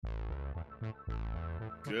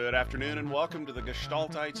Good afternoon and welcome to the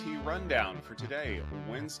Gestalt IT Rundown for today,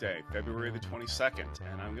 Wednesday, February the 22nd.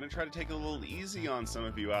 And I'm going to try to take it a little easy on some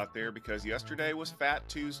of you out there because yesterday was Fat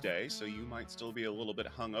Tuesday, so you might still be a little bit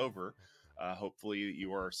hungover. Hopefully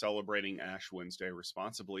you are celebrating Ash Wednesday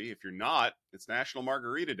responsibly. If you're not, it's National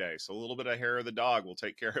Margarita Day, so a little bit of hair of the dog will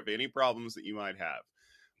take care of any problems that you might have.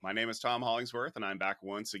 My name is Tom Hollingsworth, and I'm back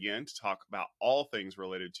once again to talk about all things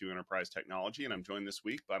related to enterprise technology. And I'm joined this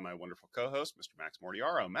week by my wonderful co-host, Mr. Max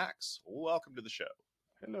Mortiaro. Max, welcome to the show.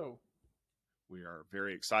 Hello. We are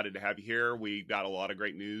very excited to have you here. We've got a lot of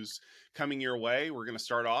great news coming your way. We're going to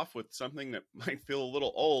start off with something that might feel a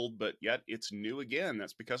little old, but yet it's new again.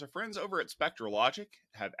 That's because our friends over at SpectraLogic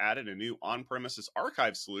have added a new on-premises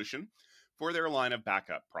archive solution for their line of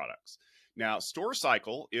backup products. Now,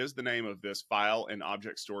 StoreCycle is the name of this file and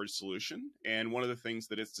object storage solution, and one of the things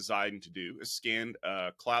that it's designed to do is scan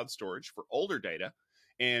cloud storage for older data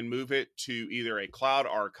and move it to either a cloud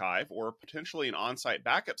archive or potentially an on-site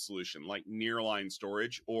backup solution like nearline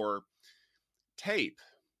storage or tape,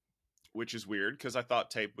 which is weird because I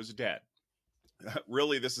thought tape was dead.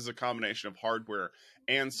 Really, this is a combination of hardware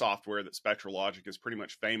and software that SpectraLogic is pretty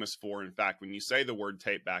much famous for. In fact, when you say the word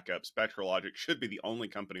tape backup, SpectraLogic should be the only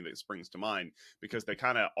company that springs to mind because they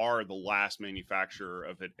kind of are the last manufacturer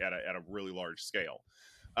of it at a really large scale.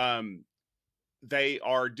 They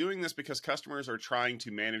are doing this because customers are trying to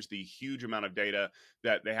manage the huge amount of data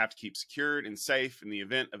that they have to keep secured and safe in the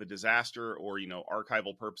event of a disaster or,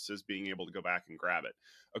 archival purposes, being able to go back and grab it.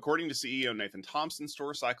 According to CEO Nathan Thompson,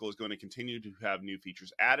 StoreCycle is going to continue to have new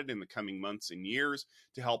features added in the coming months and years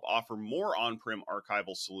to help offer more on-prem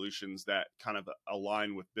archival solutions that kind of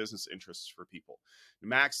align with business interests for people.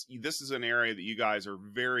 Max, this is an area that you guys are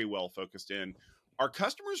very well focused in. Are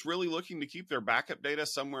customers really looking to keep their backup data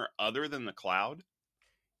somewhere other than the cloud?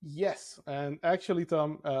 Yes, and actually,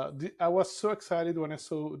 Tom, I was so excited when I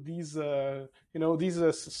saw these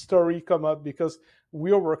story come up because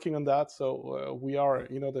we are working on that. So we are,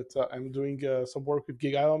 that I'm doing some work with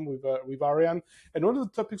GigaOM with Ariane, and one of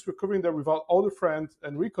the topics we're covering there with our other friend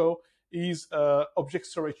Enrico is object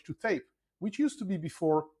storage to tape, which used to be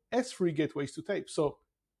before S3 gateways to tape. So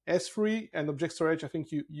S3 and object storage, I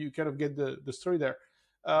think you kind of get the story there.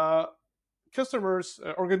 Customers,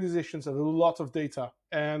 organizations have a lot of data,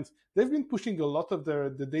 and they've been pushing a lot of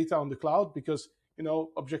the data on the cloud because,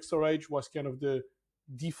 object storage was kind of the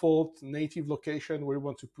default native location where you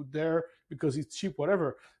want to put there because it's cheap,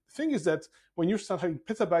 whatever. The thing is that when you start having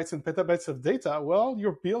petabytes and petabytes of data, well,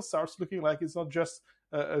 your bill starts looking like it's not just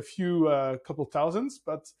a few couple thousands,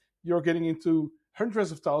 but you're getting into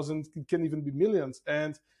hundreds of thousands, it can even be millions.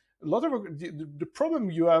 And a lot of the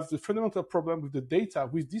problem you have, the fundamental problem with the data,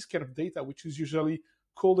 with this kind of data, which is usually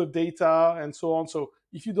coded data and so on. So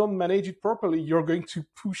if you don't manage it properly, you're going to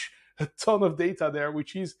push a ton of data there,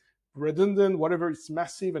 which is redundant, whatever, it's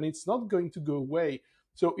massive, and it's not going to go away.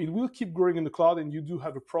 So it will keep growing in the cloud, and you do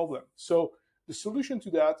have a problem. So the solution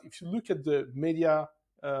to that, if you look at the media,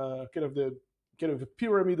 kind of the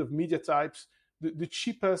pyramid of media types, the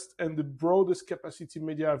cheapest and the broadest capacity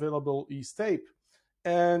media available is tape.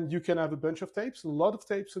 And you can have a bunch of tapes, a lot of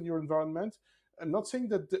tapes in your environment. I'm not saying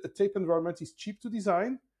that the tape environment is cheap to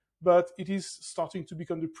design, but it is starting to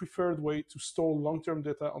become the preferred way to store long-term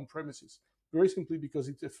data on premises, very simply because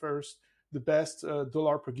it offers the best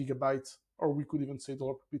dollar per gigabyte, or we could even say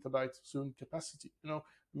dollar per petabyte soon capacity,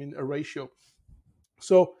 a ratio.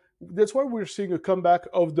 So that's why we're seeing a comeback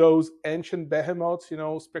of those ancient behemoths,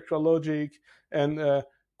 SpectraLogic and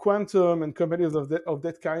Quantum and companies of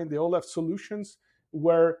that kind. They all have solutions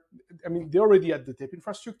where, they already had the tape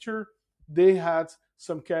infrastructure. They had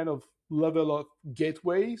some kind of level of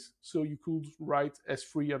gateways. So you could write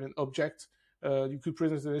S3 object. You could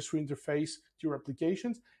present an S3 interface to your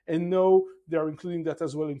applications. And now they're including that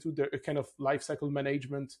as well into their kind of lifecycle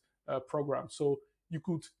management program. So you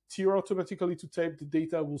could tier automatically to tape. The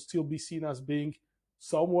data will still be seen as being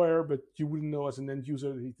somewhere, but you wouldn't know as an end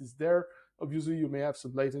user that it is there. Obviously, you may have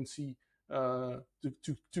some latency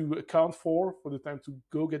to account for the time to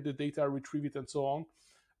go get the data, retrieve it, and so on.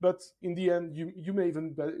 But in the end, you may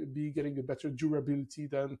even be getting a better durability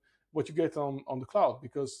than what you get on the cloud,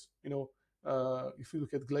 because if you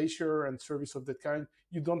look at Glacier and service of that kind,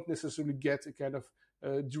 you don't necessarily get a kind of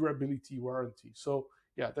durability warranty. So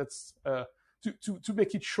yeah, that's to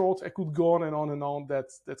make it short. I could go on and on and on.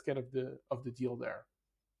 That's kind of the deal there.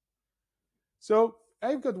 So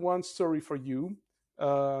I've got one story for you.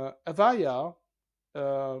 Avaya,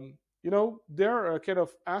 they're kind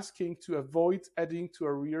of asking to avoid adding to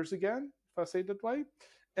arrears again, if I say it that way.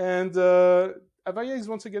 And Avaya is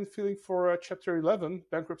once again filing for Chapter 11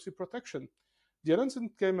 bankruptcy protection. The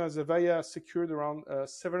announcement came as Avaya secured around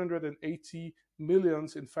 780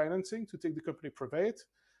 millions in financing to take the company private,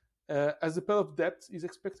 as the pile of debt is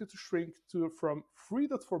expected to shrink from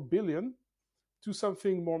 3.4 billion to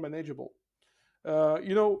something more manageable.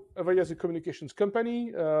 Avaya is a communications company.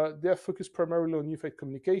 They are focused primarily on unified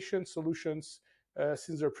communication solutions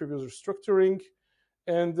since their previous restructuring,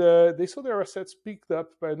 and they saw their assets picked up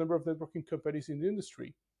by a number of networking companies in the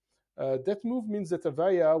industry. That move means that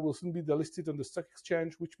Avaya will soon be delisted on the stock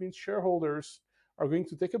exchange, which means shareholders are going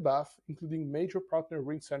to take a bath, including major partner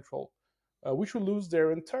RingCentral, which will lose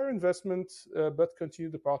their entire investment but continue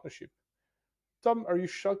the partnership. Tom, are you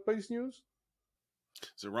shocked by this news?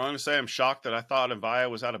 Is it wrong to say I'm shocked that I thought Avaya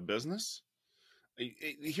was out of business?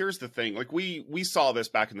 Here's the thing, like we saw this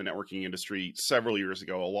back in the networking industry several years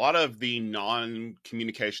ago. A lot of the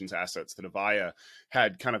non-communications assets that Avaya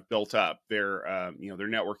had kind of built up their their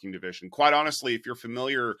networking division. Quite honestly, if you're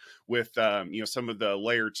familiar with some of the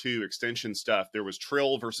layer 2 extension stuff, there was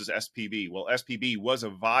Trill versus SPB. Well, SPB was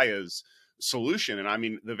Avaya's solution, and I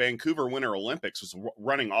mean the Vancouver Winter Olympics was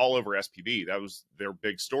running all over SPB. That was their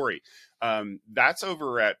big story. That's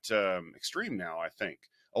over at Extreme now, I think,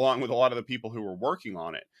 along with a lot of the people who were working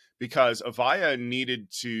on it, because Avaya needed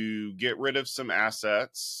to get rid of some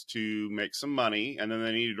assets to make some money, and then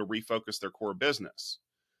they needed to refocus their core business.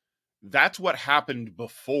 That's what happened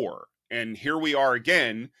before. And here we are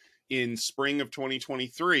again in spring of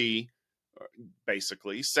 2023,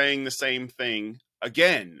 basically saying the same thing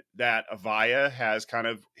again, that Avaya has kind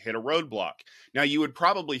of hit a roadblock. Now, you would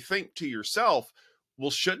probably think to yourself,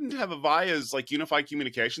 well, shouldn't have Avaya's like unified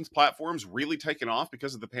communications platforms really taken off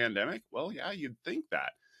because of the pandemic? Well, yeah, you'd think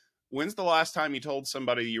that. When's the last time you told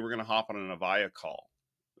somebody you were going to hop on an Avaya call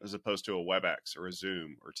as opposed to a WebEx or a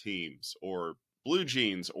Zoom or Teams or Blue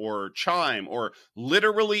Jeans or Chime or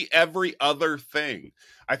literally every other thing?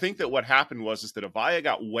 I think that what happened was that Avaya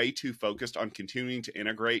got way too focused on continuing to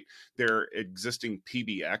integrate their existing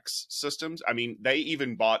PBX systems. I mean, they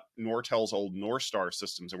even bought Nortel's old Northstar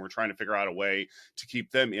systems and were trying to figure out a way to keep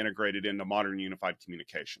them integrated into modern unified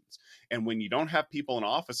communications. And when you don't have people in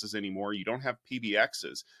offices anymore, you don't have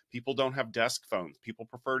PBXs. People don't have desk phones. People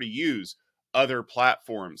prefer to use other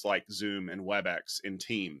platforms like Zoom and WebEx and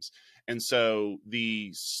Teams. And so the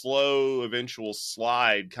slow eventual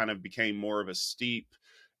slide kind of became more of a steep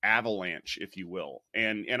avalanche, if you will.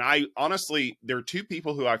 And I honestly, there are two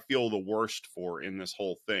people who I feel the worst for in this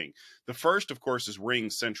whole thing. The first, of course, is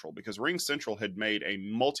RingCentral, because RingCentral had made a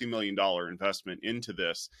multi-million-dollar investment into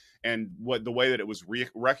this. And the way that it was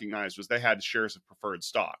recognized was they had shares of preferred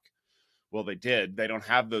stock. Well, they did. They don't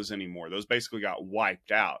have those anymore. Those basically got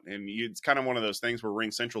wiped out. And it's kind of one of those things where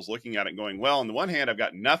RingCentral's looking at it going, well, on the one hand, I've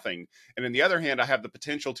got nothing. And on the other hand, I have the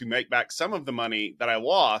potential to make back some of the money that I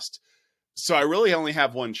lost. So I really only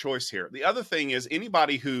have one choice here. The other thing is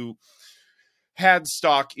anybody who had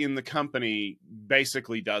stock in the company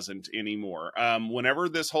basically doesn't anymore. Whenever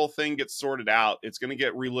this whole thing gets sorted out, it's going to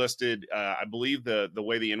get relisted. I believe the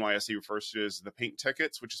way the NYSE refers to it is the pink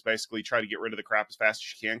tickets, which is basically try to get rid of the crap as fast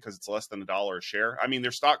as you can because it's less than $1 a share. I mean,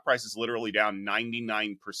 their stock price is literally down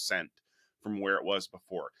 99% from where it was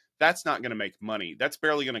before. That's not going to make money. That's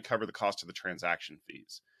barely going to cover the cost of the transaction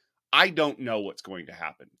fees. I don't know what's going to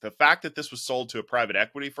happen. The fact that this was sold to a private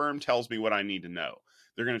equity firm tells me what I need to know.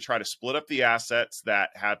 They're going to try to split up the assets that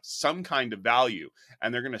have some kind of value,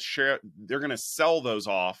 and they're going to sell those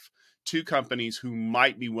off to companies who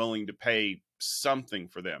might be willing to pay something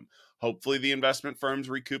for them. Hopefully the investment firms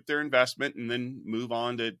recoup their investment and then move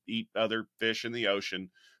on to eat other fish in the ocean.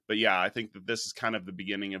 But yeah, I think that this is kind of the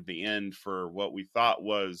beginning of the end for what we thought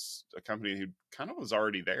was a company who kind of was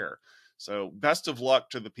already there. So best of luck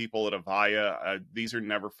to the people at Avaya. These are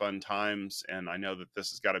never fun times, and I know that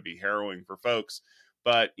this has got to be harrowing for folks.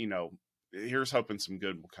 But, here's hoping some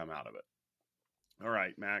good will come out of it. All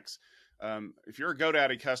right, Max. If you're a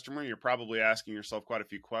GoDaddy customer, you're probably asking yourself quite a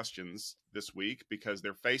few questions this week because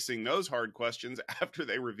they're facing those hard questions after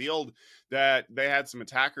they revealed that they had some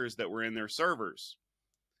attackers that were in their servers.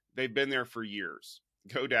 They've been there for years.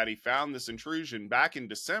 GoDaddy found this intrusion back in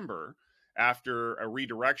December after a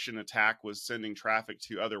redirection attack was sending traffic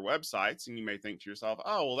to other websites. And you may think to yourself,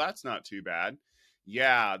 oh, well, that's not too bad.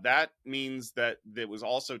 Yeah, that means that it was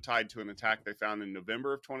also tied to an attack they found in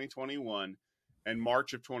November of 2021 and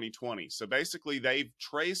March of 2020. So basically, they've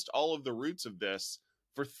traced all of the roots of this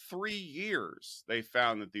for 3 years. They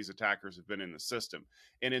found that these attackers have been in the system.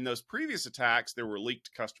 And in those previous attacks, there were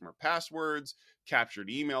leaked customer passwords, captured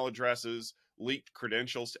email addresses, leaked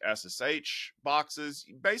credentials to SSH boxes,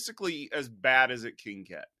 basically as bad as it can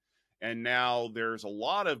get. And now there's a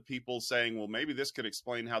lot of people saying, well, maybe this could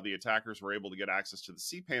explain how the attackers were able to get access to the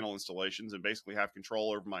cPanel installations and basically have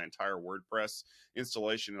control over my entire WordPress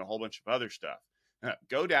installation and a whole bunch of other stuff.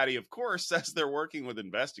 GoDaddy, of course, says they're working with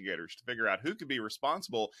investigators to figure out who could be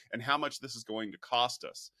responsible and how much this is going to cost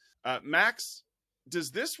us. Max,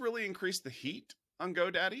 does this really increase the heat on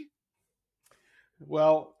GoDaddy?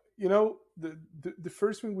 Well, the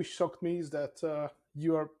first thing which shocked me is that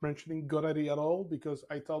you are mentioning GoDaddy at all, because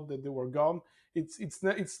I thought that they were gone.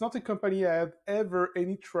 It's not a company I had ever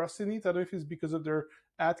any trust in it. I don't know if it's because of their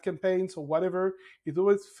ad campaigns or whatever. It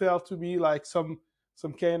always felt to me like some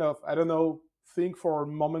kind of, I don't know, thing for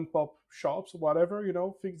mom and pop shops or whatever,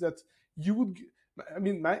 things that you would. I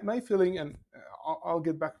mean, my feeling, and I'll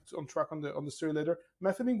get back on track on the story later.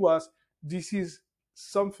 My feeling was this is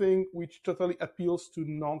something which totally appeals to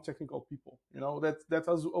non-technical people. That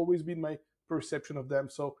has always been my perception of them.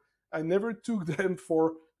 So I never took them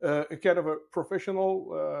for a kind of a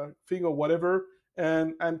professional thing or whatever,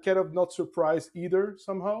 and I'm kind of not surprised either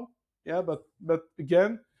somehow. Yeah, but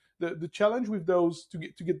again, the challenge with those, to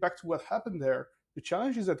get back to what happened there, the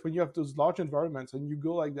challenge is that when you have those large environments and you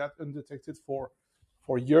go like that undetected for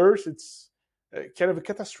years, it's kind of a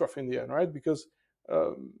catastrophe in the end, right? Because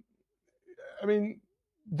I mean,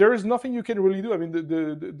 there is nothing you can really do. I mean,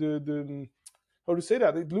 the how to say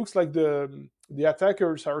that? It looks like the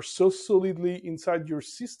attackers are so solidly inside your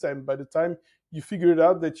system by the time you figure it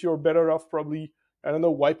out that you're better off probably, I don't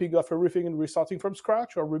know, wiping off everything and restarting from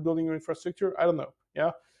scratch or rebuilding your infrastructure. I don't know.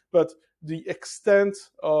 Yeah. But the extent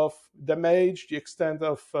of damage, the extent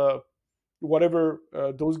of whatever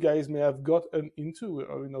those guys may have gotten into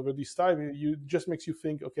over this time, it just makes you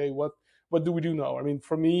think, okay, what do we do now? I mean,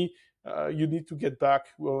 for me, you need to get back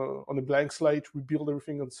on a blank slate, rebuild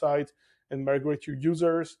everything on site, and migrate your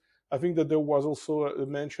users. I think that there was also a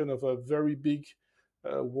mention of a very big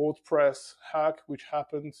WordPress hack, which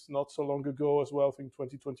happened not so long ago as well, I think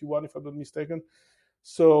 2021, if I'm not mistaken.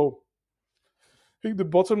 So I think the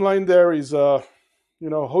bottom line there is, how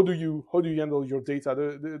do you handle your data?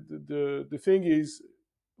 The thing is,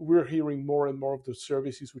 we're hearing more and more of the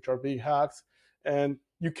services which are being hacked, and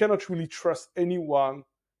you cannot really trust anyone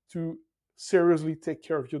to seriously take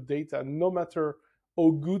care of your data, no matter how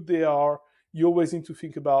good they are. You always need to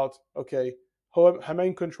think about, okay, how am I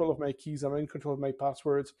in control of my keys? Am I in control of my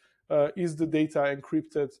passwords? Is the data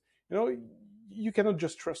encrypted? You cannot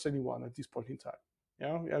just trust anyone at this point in time.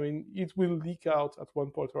 I mean, it will leak out at one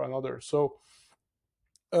point or another. So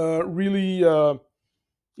really,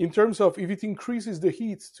 in terms of if it increases the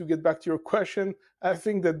heat, to get back to your question, I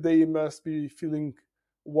think that they must be feeling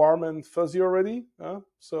warm and fuzzy already.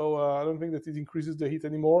 So I don't think that it increases the heat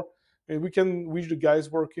anymore. And we can wish the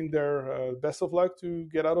guys working there best of luck to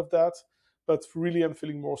get out of that. But really, I'm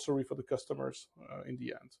feeling more sorry for the customers in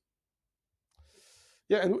the end.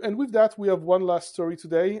 Yeah, and with that, we have one last story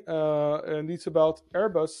today, and it's about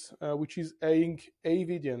Airbus, which is eyeing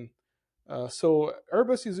Avidian. So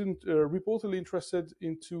Airbus is reportedly interested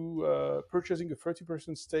into purchasing a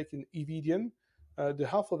 30% stake in Avidian, the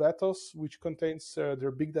half of Atos, which contains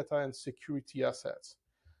their big data and security assets.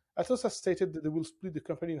 Atos has stated that they will split the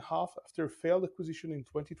company in half after a failed acquisition in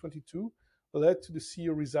 2022 led to the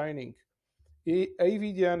CEO resigning.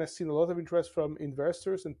 Avidian has seen a lot of interest from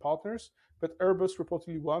investors and partners, but Airbus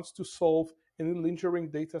reportedly wants to solve any lingering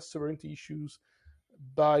data sovereignty issues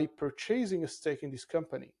by purchasing a stake in this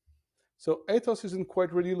company. So Atos isn't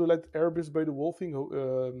quite ready to let Airbus buy the whole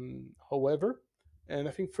thing, however, and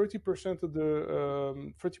I think 30% of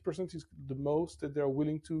the 30% is the most that they're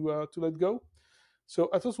willing to let go. So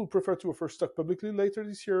Atos will prefer to offer stock publicly later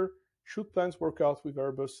this year, should plans work out with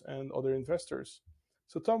Airbus and other investors.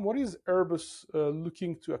 So Tom, what is Airbus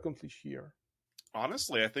looking to accomplish here?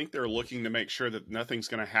 Honestly, I think they're looking to make sure that nothing's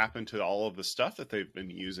going to happen to all of the stuff that they've been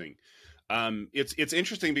using. It's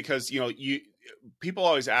interesting because people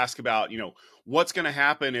always ask about what's going to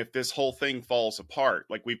happen if this whole thing falls apart.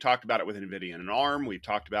 Like we've talked about it with NVIDIA and ARM, we've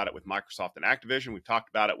talked about it with Microsoft and Activision, we've talked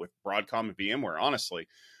about it with Broadcom and VMware, honestly.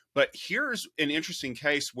 But here's an interesting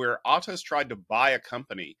case where Atos tried to buy a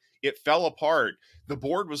company. It fell apart. The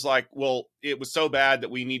board was like, well, it was so bad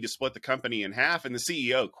that we need to split the company in half. And the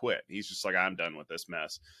CEO quit. He's just like, I'm done with this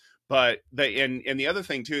mess. But and the other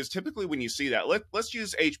thing, too, is typically when you see that, let's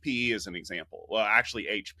use HPE as an example. Well, actually,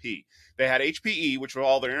 HP. They had HPE, which was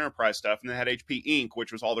all their enterprise stuff, and they had HP Inc.,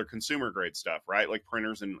 which was all their consumer grade stuff, right? Like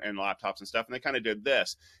printers and laptops and stuff. And they kind of did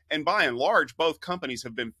this. And by and large, both companies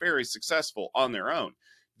have been very successful on their own.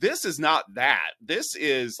 This is not that. This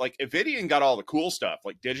is like Evidian got all the cool stuff,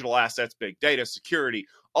 like digital assets, big data, security,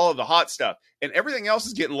 all of the hot stuff, and everything else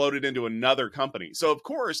is getting loaded into another company. So of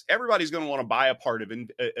course, everybody's going to want to buy a part of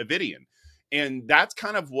Evidian. And that's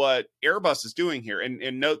kind of what Airbus is doing here.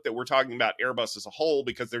 And note that we're talking about Airbus as a whole,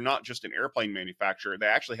 because they're not just an airplane manufacturer. They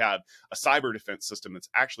actually have a cyber defense system that's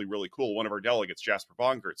actually really cool. One of our delegates, Jasper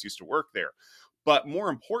von Gertz, used to work there. But more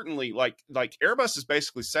importantly, like Airbus is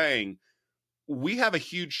basically saying, we have a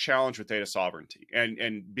huge challenge with data sovereignty,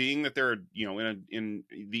 and being that they're, you know, in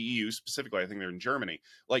the EU specifically, I think they're in Germany,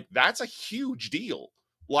 like that's a huge deal.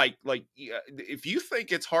 Like if you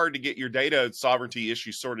think it's hard to get your data sovereignty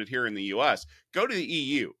issue sorted here in the US, go to the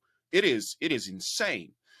EU. It is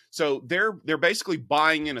insane. So they're basically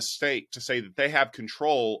buying in a stake to say that they have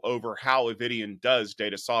control over how Evidian does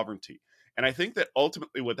data sovereignty. And I think that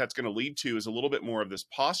ultimately what that's going to lead to is a little bit more of this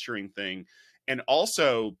posturing thing, and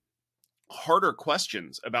also harder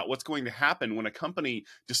questions about what's going to happen when a company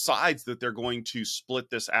decides that they're going to split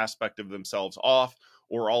this aspect of themselves off,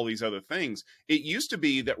 or all these other things. It used to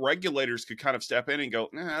be that regulators could kind of step in and go,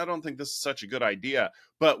 nah, I don't think this is such a good idea.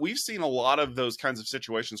 But we've seen a lot of those kinds of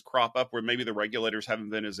situations crop up where maybe the regulators haven't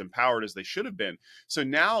been as empowered as they should have been. So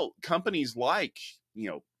now companies like, you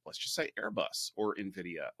know, let's just say Airbus or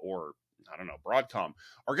NVIDIA or, I don't know, Broadcom,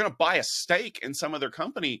 are going to buy a stake in some other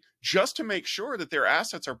company just to make sure that their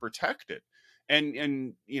assets are protected.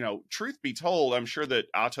 And you know, truth be told, I'm sure that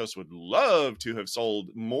Atos would love to have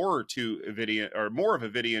sold more to Evidian, or more of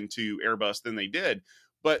Evidian to Airbus than they did.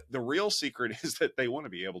 But the real secret is that they want to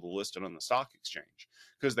be able to list it on the stock exchange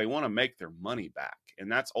because they want to make their money back. And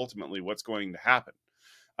that's ultimately what's going to happen.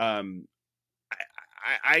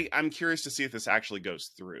 I'm curious to see if this actually goes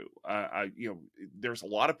through. You know, there's a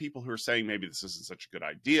lot of people who are saying maybe this isn't such a good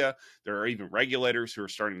idea. There are even regulators who are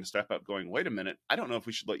starting to step up going, wait a minute, I don't know if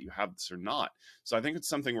we should let you have this or not. So I think it's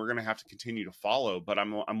something we're going to have to continue to follow, but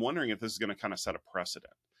I'm wondering if this is going to kind of set a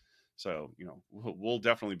precedent. So, you know, we'll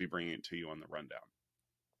definitely be bringing it to you on the rundown.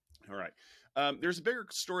 All right. There's a bigger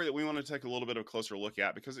story that we want to take a little bit of a closer look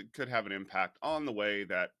at because it could have an impact on the way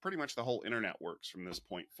that pretty much the whole internet works from this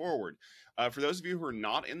point forward. For those of you who are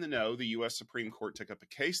not in the know, the U.S. Supreme Court took up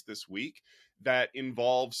a case this week that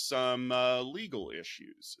involves some legal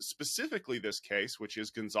issues. Specifically, this case, which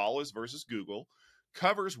is Gonzalez versus Google,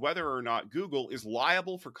 covers whether or not Google is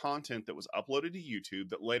liable for content that was uploaded to YouTube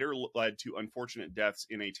that later led to unfortunate deaths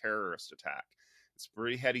in a terrorist attack. It's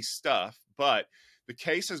pretty heady stuff, but the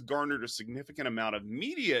case has garnered a significant amount of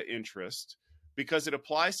media interest because it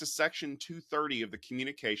applies to Section 230 of the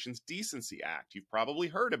Communications Decency Act. You've probably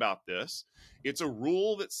heard about this. It's a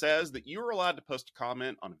rule that says that you are allowed to post a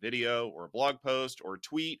comment on a video or a blog post or a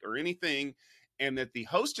tweet or anything, and that the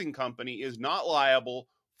hosting company is not liable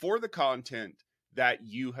for the content that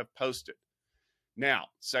you have posted. Now,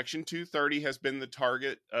 Section 230 has been the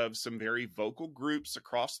target of some very vocal groups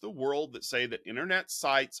across the world that say that internet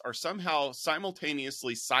sites are somehow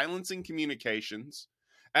simultaneously silencing communications,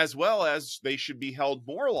 as well as they should be held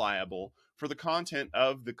more liable for the content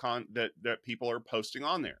of the that people are posting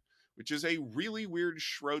on there, which is a really weird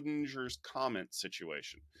Schrodinger's comment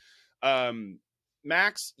situation.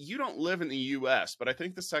 Max, you don't live in the U.S., but I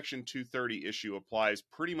think the Section 230 issue applies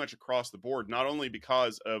pretty much across the board, not only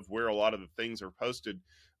because of where a lot of the things are posted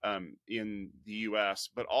in the U.S.,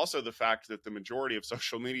 but also the fact that the majority of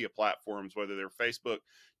social media platforms, whether they're Facebook,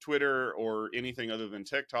 Twitter, or anything other than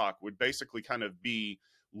TikTok, would basically kind of be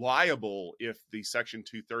liable if the Section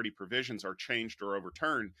 230 provisions are changed or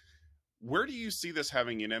overturned. Where do you see this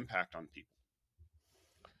having an impact on people?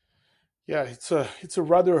 Yeah, it's a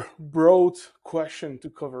rather broad question to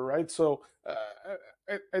cover, right? So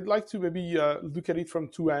I'd like to maybe look at it from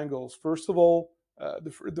two angles. First of all,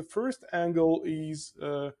 the first angle is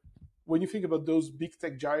when you think about those big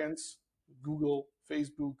tech giants, Google,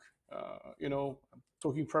 Facebook, you know, I'm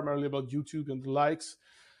talking primarily about YouTube and the likes.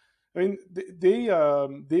 I mean,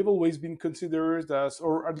 they've always been considered as,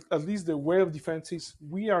 or at least the way of defense is,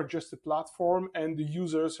 we are just a platform and the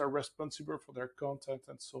users are responsible for their content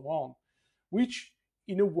and so on, which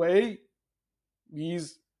in a way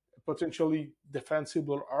is a potentially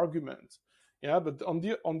defensible argument. Yeah, but on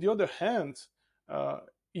the other hand,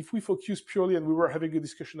 if we focus purely, and we were having a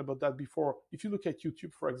discussion about that before, if you look at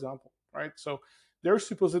YouTube, for example, right? So they're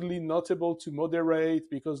supposedly not able to moderate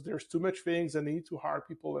because there's too much things and they need to hire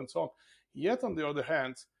people and so on. Yet on the other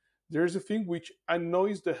hand, there's a thing which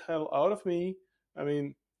annoys the hell out of me. I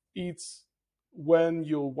mean, it's when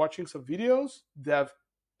you're watching some videos, they have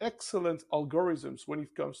excellent algorithms when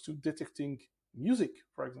it comes to detecting music,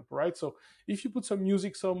 for example, right? So if you put some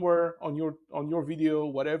music somewhere on your video,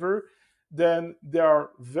 whatever, then they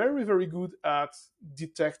are very, very good at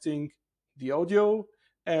detecting the audio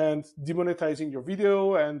and demonetizing your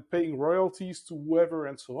video and paying royalties to whoever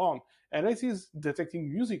and so on. And it is detecting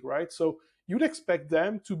music, right? So you'd expect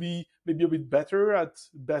them to be maybe a bit better at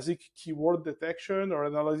basic keyword detection or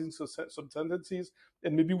analyzing some tendencies.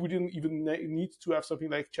 And maybe we didn't even need to have something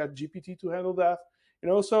like ChatGPT to handle that.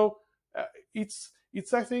 So it's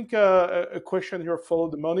I think a question here of follow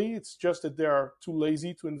the money. It's just that they are too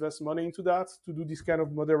lazy to invest money into that, to do this kind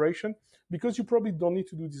of moderation, because you probably don't need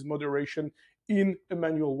to do this moderation in a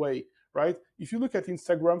manual way, right? If you look at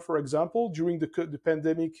Instagram, for example, during the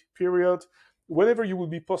pandemic period, whenever you will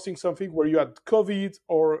be posting something where you had COVID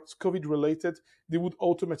or it's COVID related, they would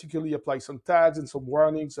automatically apply some tags and some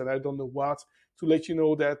warnings and I don't know what to let you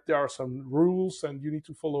know that there are some rules and you need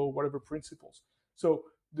to follow whatever principles. So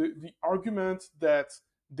the argument that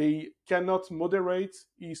they cannot moderate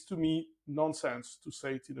is, to me, nonsense, to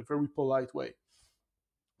say it in a very polite way.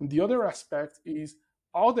 And the other aspect is,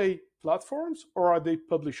 are they platforms or are they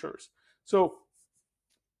publishers? So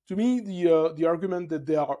to me, the argument that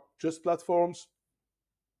they are just platforms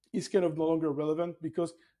is kind of no longer relevant,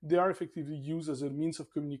 because they are effectively used as a means of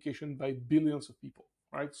communication by billions of people,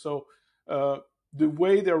 right? So the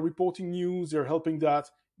way they're reporting news, they're helping that,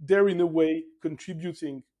 they're in a way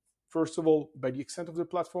contributing, first of all, by the extent of the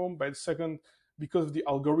platform, by the second, because of the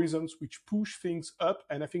algorithms which push things up.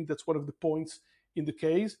 And I think that's one of the points in the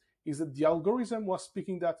case, is that the algorithm was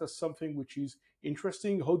picking that as something which is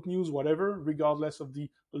interesting, hot news, whatever, regardless of the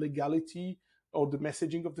legality or the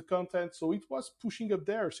messaging of the content. So it was pushing up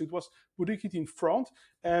there. So it was putting it in front.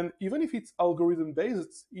 And even if it's algorithm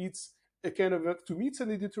based, it's a kind of, to me, it's an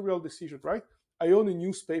editorial decision, right? I own a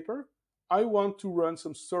newspaper. I want to run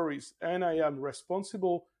some stories and I am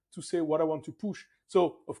responsible to say what I want to push.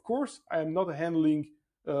 So of course, I am not handling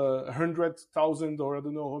 100,000 or I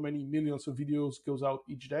don't know how many millions of videos goes out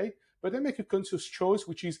each day, but I make a conscious choice,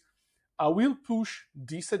 which is I will push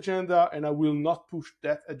this agenda and I will not push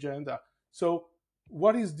that agenda. So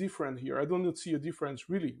what is different here? I don't see a difference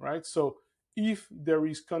really, right? So if there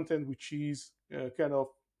is content which is kind of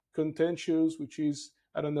contentious, which is,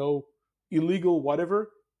 I don't know, illegal,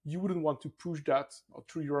 whatever, you wouldn't want to push that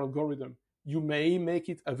through your algorithm. You may make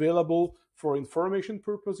it available for information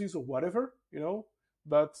purposes or whatever,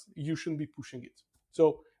 but you shouldn't be pushing it.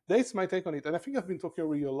 So that's my take on it. And I think I've been talking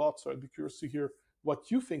really a lot, so I'd be curious to hear what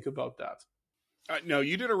you think about that. No,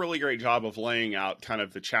 you did a really great job of laying out kind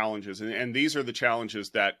of the challenges. And these are the challenges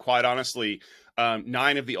that, quite honestly,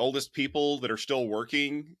 9 of the oldest people that are still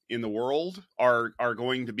working in the world are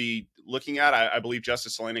going to be looking at. I believe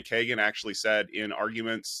Justice Elena Kagan actually said in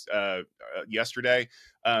arguments yesterday,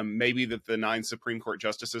 maybe that the 9 Supreme Court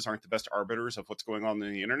justices aren't the best arbiters of what's going on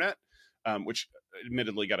in the internet. Which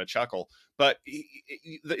admittedly got a chuckle. But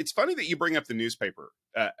it's funny that you bring up the newspaper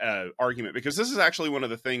argument, because this is actually one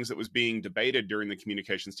of the things that was being debated during the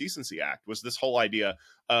Communications Decency Act, was this whole idea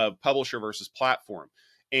of publisher versus platform.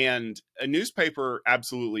 And a newspaper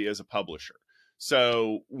absolutely is a publisher.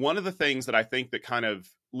 So one of the things that I think that kind of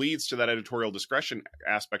leads to that editorial discretion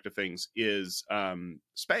aspect of things is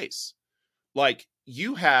space. Like,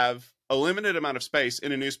 you have a limited amount of space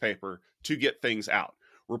in a newspaper to get things out.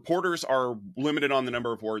 Reporters are limited on the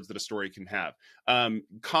number of words that a story can have.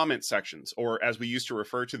 Comment sections, or as we used to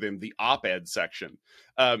refer to them, the op-ed section.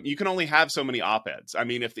 You can only have so many op-eds. I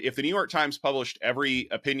mean, if the New York Times published every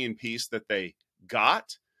opinion piece that they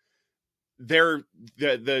got, the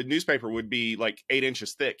newspaper would be like 8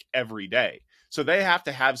 inches thick every day. So they have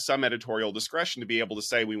to have some editorial discretion to be able to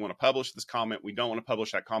say, we want to publish this comment, we don't want to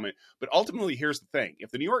publish that comment. But ultimately, here's the thing.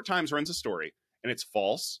 If the New York Times runs a story and it's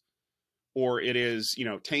false, or it is,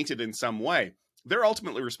 tainted in some way, they're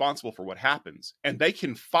ultimately responsible for what happens. And they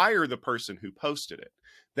can fire the person who posted it.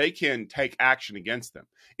 They can take action against them.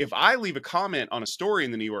 If I leave a comment on a story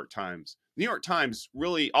in the New York Times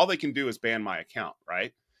really, all they can do is ban my account,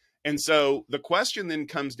 right? And so the question then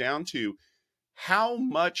comes down to, how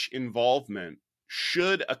much involvement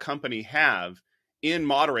should a company have in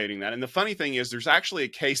moderating that? And the funny thing is, there's actually a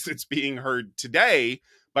case that's being heard today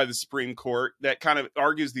by the Supreme Court that kind of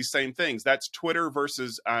argues these same things. That's Twitter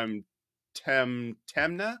versus Taamneh,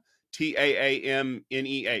 Taamneh.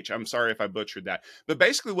 I'm sorry if I butchered that. But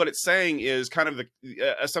basically what it's saying is kind of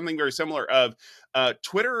something very similar of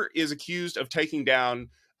Twitter is accused of taking down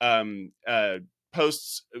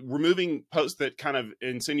posts, removing posts that kind of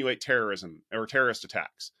insinuate terrorism or terrorist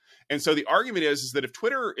attacks. And so the argument is that if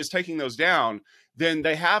Twitter is taking those down, then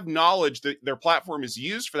they have knowledge that their platform is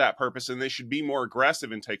used for that purpose, and they should be more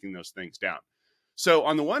aggressive in taking those things down. So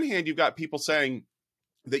on the one hand, you've got people saying,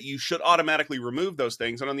 that you should automatically remove those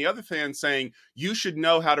things. And on the other hand, saying you should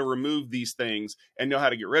know how to remove these things and know how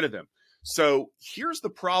to get rid of them. So here's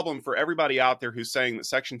the problem for everybody out there who's saying that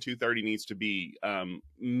Section 230 needs to be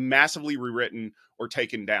massively rewritten or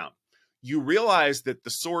taken down. You realize that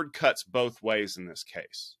the sword cuts both ways in this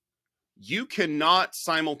case. You cannot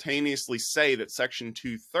simultaneously say that Section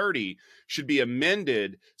 230 should be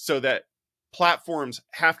amended so that platforms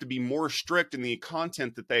have to be more strict in the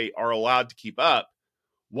content that they are allowed to keep up,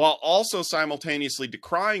 while also simultaneously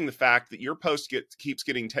decrying the fact that your post keeps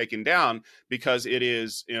getting taken down because it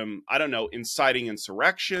is, inciting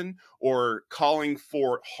insurrection or calling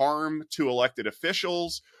for harm to elected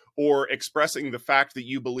officials or expressing the fact that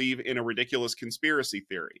you believe in a ridiculous conspiracy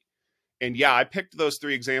theory. And yeah, I picked those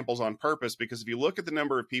 3 examples on purpose because if you look at the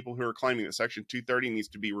number of people who are claiming that Section 230 needs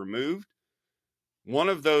to be removed, one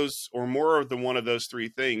of those or more than one of those 3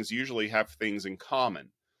 things usually have things in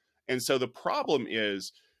common. And so the problem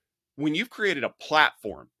is when you've created a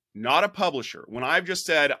platform, not a publisher, when I've just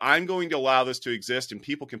said, I'm going to allow this to exist and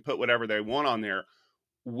people can put whatever they want on there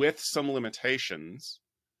with some limitations,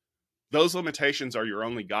 those limitations are your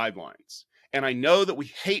only guidelines. And I know that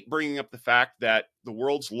we hate bringing up the fact that the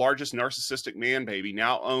world's largest narcissistic man baby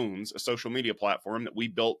now owns a social media platform that we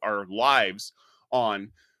built our lives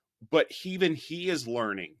on. But even he is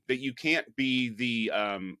learning that you can't be the,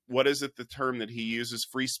 the term that he uses,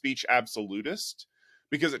 free speech absolutist?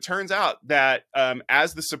 Because it turns out that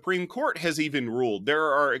as the Supreme Court has even ruled,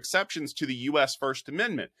 there are exceptions to the U.S. First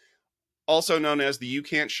Amendment, also known as the you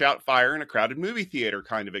can't shout fire in a crowded movie theater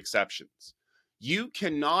kind of exceptions. You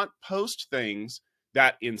cannot post things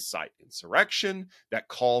that incite insurrection, that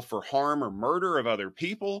call for harm or murder of other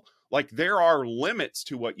people. Like, there are limits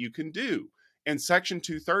to what you can do. And Section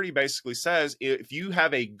 230 basically says if you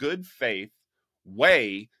have a good faith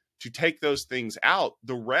way to take those things out,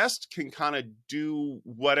 the rest can kind of do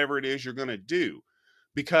whatever it is you're going to do.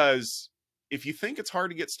 Because if you think it's hard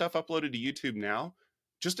to get stuff uploaded to YouTube now,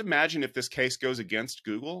 just imagine if this case goes against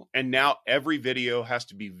Google and now every video has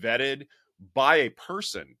to be vetted by a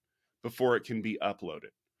person before it can be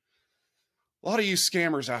uploaded. A lot of you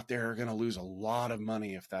scammers out there are going to lose a lot of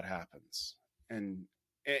money if that happens. And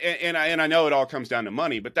I know it all comes down to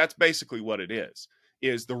money, but that's basically what it is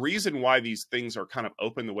the reason why these things are kind of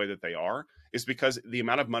open the way that they are is because the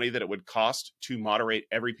amount of money that it would cost to moderate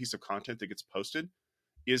every piece of content that gets posted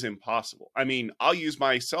is impossible. I mean, I'll use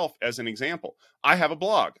myself as an example. I have a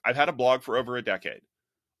blog. I've had a blog for over a decade.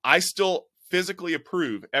 I still physically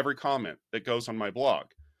approve every comment that goes on my blog.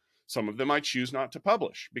 Some of them I choose not to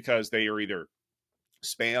publish because they are either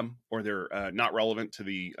spam or they're not relevant to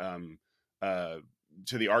the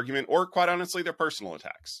argument, or quite honestly, they're personal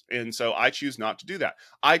attacks. And so I choose not to do that.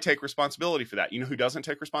 I take responsibility for that. You know who doesn't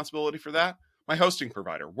take responsibility for that? My hosting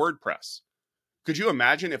provider, WordPress. Could you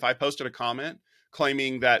imagine if I posted a comment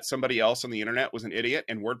claiming that somebody else on the internet was an idiot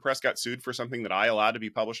and WordPress got sued for something that I allowed to be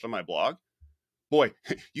published on my blog? Boy,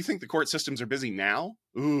 you think the court systems are busy now?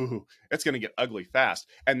 Ooh, it's going to get ugly fast.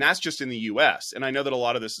 And that's just in the US. And I know that a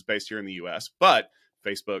lot of this is based here in the US, but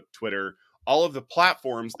Facebook, Twitter, all of the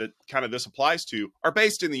platforms that kind of this applies to are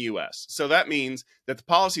based in the US. So that means that the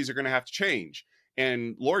policies are going to have to change.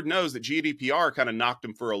 And Lord knows that GDPR kind of knocked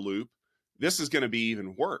them for a loop. This is going to be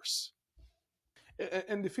even worse.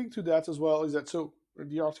 And the thing to that as well is that, so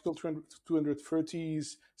the Article 230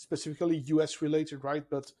 is specifically US related, right?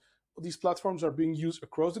 But these platforms are being used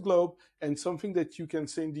across the globe, and something that you can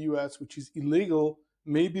say in the US, which is illegal,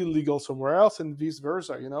 may be legal somewhere else, and vice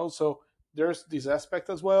versa, you know? So there's this aspect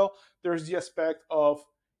as well. There's the aspect of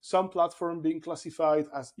some platform being classified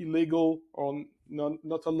as illegal or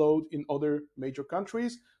not allowed in other major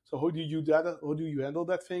countries. So how do you do that? How do you handle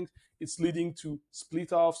that thing? It's leading to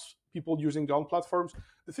split offs, people using their own platforms.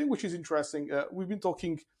 The thing which is interesting, we've been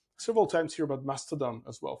talking several times here about Mastodon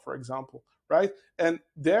as well, for example, right? And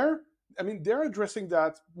they're addressing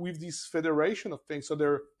that with this federation of things. So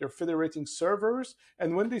they're federating servers,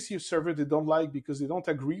 and when they see a server they don't like because they don't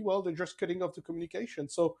agree, well, they're just cutting off the communication.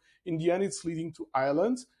 So in the end, it's leading to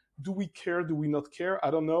islands. Do we care? Do we not care?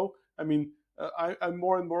 I don't know. I mean, I'm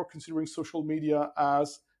more and more considering social media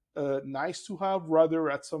as nice to have,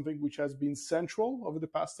 rather at something which has been central over the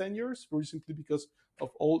past 10 years, very simply because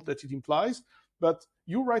of all that it implies. But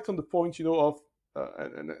you're right on the point, you know, of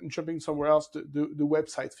and jumping somewhere else, the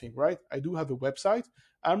website thing, right? I do have a website.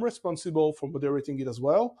 I'm responsible for moderating it as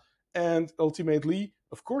well. And ultimately,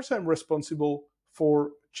 of course, I'm responsible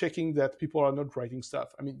for checking that people are not writing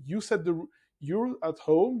stuff. I mean, you're at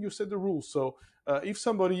home, you set the rules. So if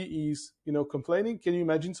somebody is, you know, complaining, can you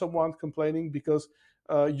imagine someone complaining because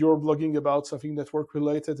you're blogging about something network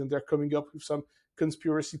related and they're coming up with some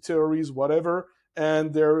conspiracy theories, whatever,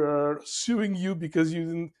 and they're suing you because you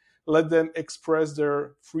didn't let them express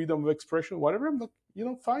their freedom of expression, whatever. I'm like,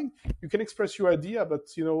 fine, you can express your idea, but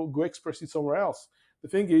go express it somewhere else. The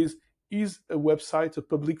thing is a website a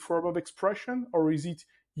public form of expression, or is it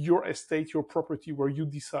your estate, your property, where you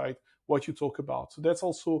decide what you talk about? So that's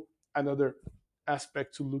also another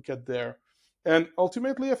aspect to look at there. And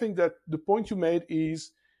ultimately, I think that the point you made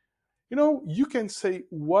is, you can say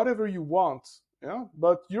whatever you want,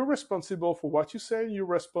 but you're responsible for what you say. You're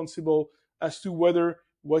responsible as to whether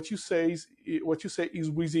what you say is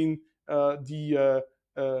within the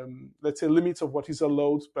let's say limits of what is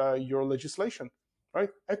allowed by your legislation, right?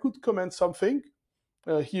 I could comment something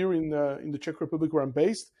here in the Czech Republic where I'm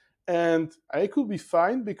based, and I could be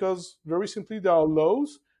fined because very simply there are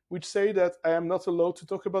laws which say that I am not allowed to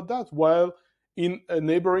talk about that, while in a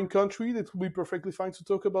neighboring country that will be perfectly fine to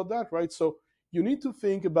talk about that, right? So you need to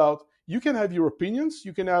think about, you can have your opinions,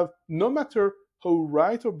 you can have, no matter how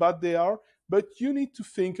right or bad they are, but you need to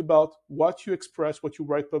think about what you express, what you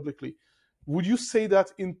write publicly. Would you say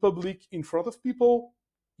that in public in front of people?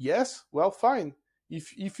 Yes, well, fine.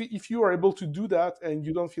 If you are able to do that and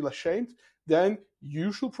you don't feel ashamed, then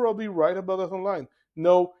you should probably write about it online.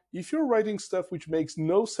 No, if you're writing stuff which makes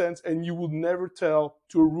no sense and you would never tell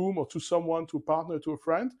to a room or to someone, to a partner, to a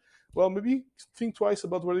friend, well, maybe think twice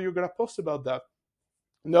about whether you're going to post about that.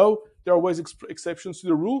 No, there are always exceptions to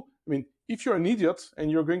the rule. I mean, if you're an idiot and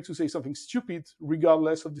you're going to say something stupid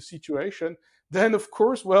regardless of the situation, then of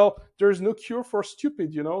course, well, there's no cure for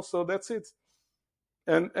stupid, so that's it.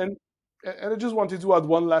 And I just wanted to add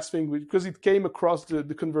one last thing, because it came across the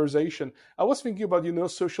conversation. I was thinking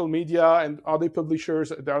about, social media, and are they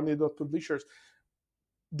publishers? Are they not publishers?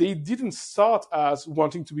 They didn't start as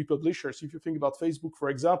wanting to be publishers. If you think about Facebook, for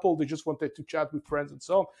example, they just wanted to chat with friends and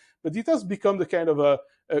so on. But it has become the kind of a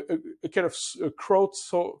kind of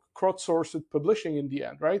crowdsourced publishing in the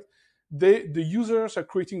end, right? The users are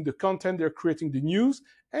creating the content, they're creating the news,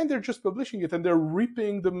 and they're just publishing it, and they're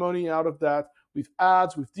reaping the money out of that with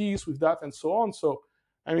ads, with this, with that, and so on. So,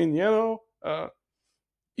 I mean,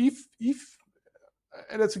 if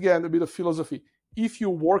and that's again a bit of philosophy. If you're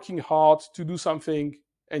working hard to do something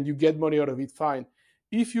and you get money out of it, fine.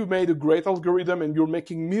 If you made a great algorithm and you're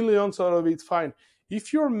making millions out of it, fine.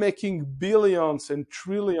 If you're making billions and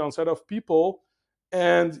trillions out of people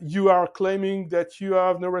and you are claiming that you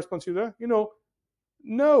have no responsibility,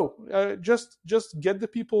 no, just get the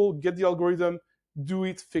people, get the algorithm, do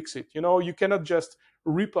it, fix it. You cannot just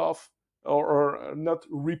rip off, or not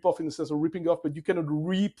rip off in the sense of ripping off, but you cannot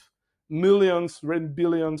reap millions, rent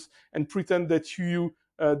billions, and pretend that you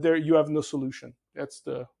have no solution. That's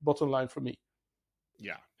the bottom line for me.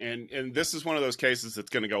 Yeah, and this is one of those cases that's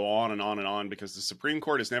going to go on and on and on, because the Supreme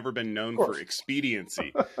Court has never been known for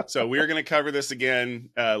expediency. So we're going to cover this again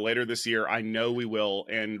later this year. I know we will,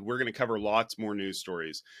 and we're going to cover lots more news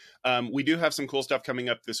stories. We do have some cool stuff coming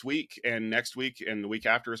up this week and next week and the week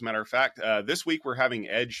after, as a matter of fact. This week we're having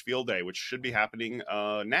Edge Field Day, which should be happening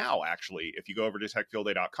now, actually. If you go over to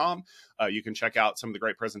techfieldday.com, you can check out some of the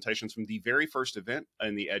great presentations from the very first event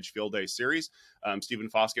in the Edge Field Day series. Stephen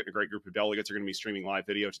Foskett and a great group of delegates are going to be streaming live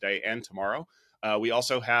video today and tomorrow. We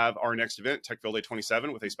also have our next event, Tech Field Day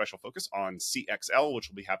 27, with a special focus on CXL, which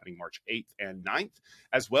will be happening March 8th and 9th,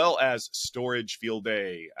 as well as Storage Field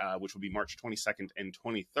Day, which will be March 22nd and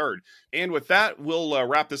 23rd. And with that, we'll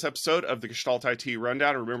wrap this episode of the Gestalt IT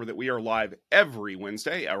Rundown. Remember that we are live every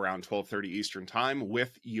Wednesday around 12:30 Eastern Time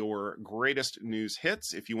with your greatest news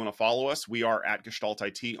hits. If you want to follow us, we are at Gestalt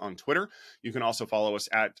IT on Twitter. You can also follow us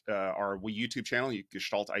at our YouTube channel,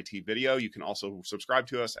 Gestalt IT Video. You can also subscribe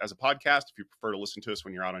to us as a podcast if you prefer to listen to us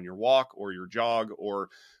when you're out on your walk or your jog or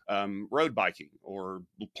road biking or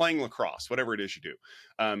playing lacrosse, whatever it is you do.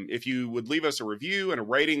 If you would leave us a review and a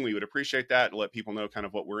rating, we would appreciate that, to let people know kind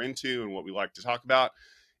of what we're into and what we like to talk about.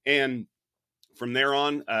 And from there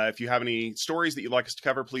on, if you have any stories that you'd like us to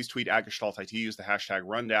cover, please tweet at Gestalt IT, use the hashtag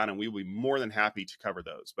rundown, and we will be more than happy to cover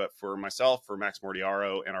those. But for myself, for Max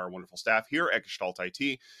Mordiaro, and our wonderful staff here at Gestalt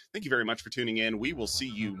IT, thank you very much for tuning in. We will see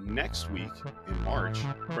you next week in March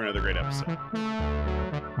for another great episode.